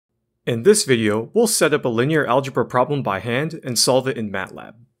In this video, we'll set up a linear algebra problem by hand and solve it in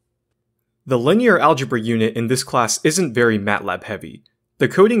MATLAB. The linear algebra unit in this class isn't very MATLAB heavy. The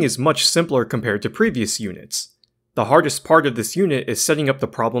coding is much simpler compared to previous units. The hardest part of this unit is setting up the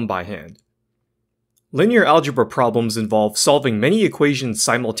problem by hand. Linear algebra problems involve solving many equations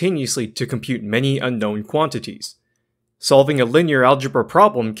simultaneously to compute many unknown quantities. Solving a linear algebra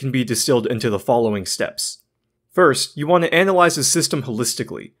problem can be distilled into the following steps. First, you want to analyze a system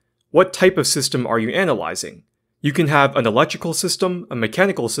holistically. What type of system are you analyzing? You can have an electrical system, a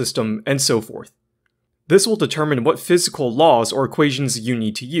mechanical system, and so forth. This will determine what physical laws or equations you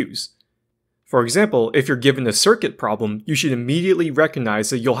need to use. For example, if you're given a circuit problem, you should immediately recognize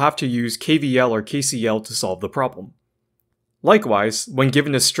that you'll have to use KVL or KCL to solve the problem. Likewise, when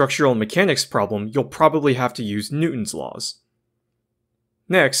given a structural mechanics problem, you'll probably have to use Newton's laws.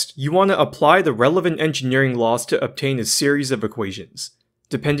 Next, you want to apply the relevant engineering laws to obtain a series of equations.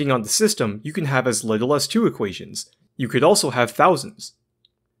 Depending on the system, you can have as little as 2 equations. You could also have thousands.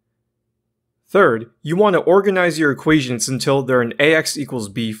 Third, you want to organize your equations until they're in AX equals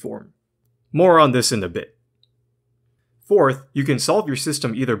B form. More on this in a bit. Fourth, you can solve your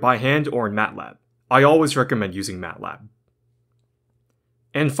system either by hand or in MATLAB. I always recommend using MATLAB.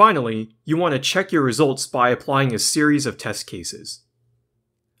 And finally, you want to check your results by applying a series of test cases.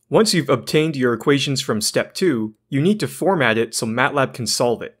 Once you've obtained your equations from step 2, you need to format it so MATLAB can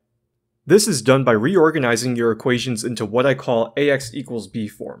solve it. This is done by reorganizing your equations into what I call AX equals B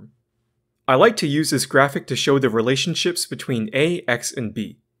form. I like to use this graphic to show the relationships between A, X, and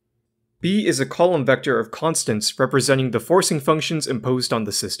B. B is a column vector of constants representing the forcing functions imposed on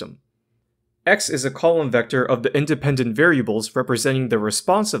the system. X is a column vector of the independent variables representing the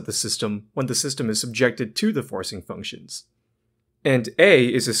response of the system when the system is subjected to the forcing functions. And A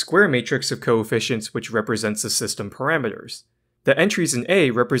is a square matrix of coefficients which represents the system parameters. The entries in A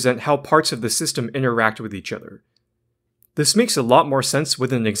represent how parts of the system interact with each other. This makes a lot more sense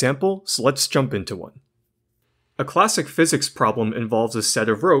with an example, so let's jump into one. A classic physics problem involves a set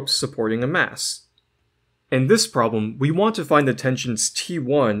of ropes supporting a mass. In this problem, we want to find the tensions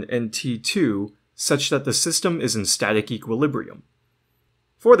T1 and T2 such that the system is in static equilibrium.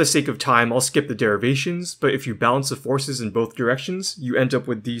 For the sake of time, I'll skip the derivations, but if you balance the forces in both directions, you end up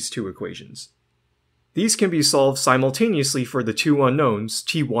with these 2 equations. These can be solved simultaneously for the 2 unknowns,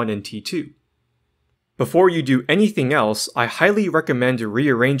 T1 and T2. Before you do anything else, I highly recommend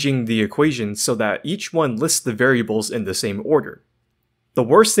rearranging the equations so that each one lists the variables in the same order. The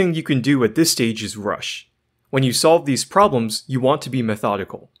worst thing you can do at this stage is rush. When you solve these problems, you want to be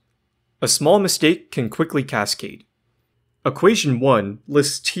methodical. A small mistake can quickly cascade. Equation 1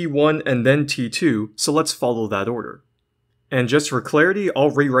 lists T1 and then T2, so let's follow that order. And just for clarity,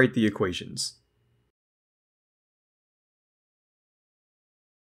 I'll rewrite the equations.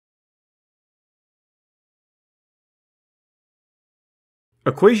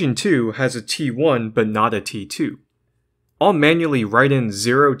 Equation 2 has a T1 but not a T2. I'll manually write in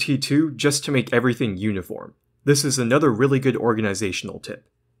 0 T2 just to make everything uniform. This is another really good organizational tip.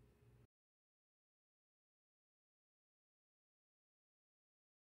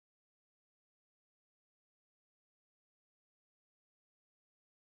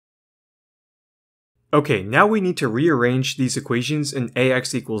 Okay, now we need to rearrange these equations in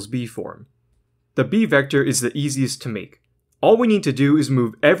AX equals B form. The B vector is the easiest to make. All we need to do is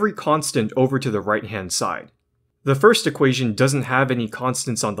move every constant over to the right-hand side. The first equation doesn't have any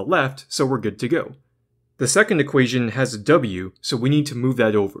constants on the left, so we're good to go. The second equation has a W, so we need to move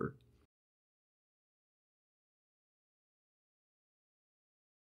that over.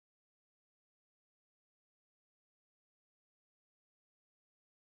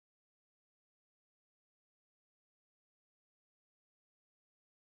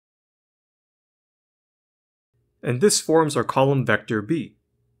 And this forms our column vector B.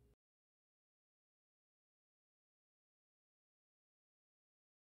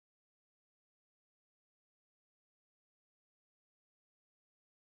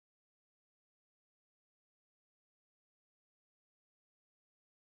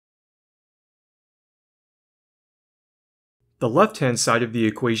 The left-hand side of the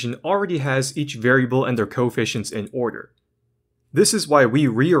equation already has each variable and their coefficients in order. This is why we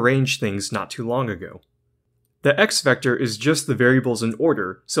rearranged things not too long ago. The x vector is just the variables in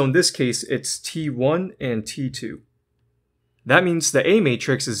order, so in this case it's T1 and T2. That means the A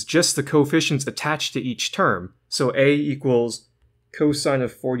matrix is just the coefficients attached to each term, so A equals cosine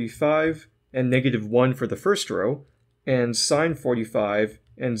of 45 and negative 1 for the first row, and sine 45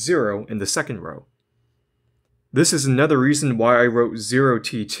 and 0 in the second row. This is another reason why I wrote 0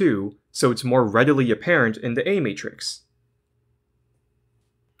 T2, so it's more readily apparent in the A matrix.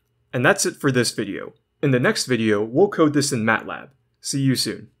 And that's it for this video. In the next video, we'll code this in MATLAB. See you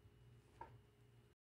soon.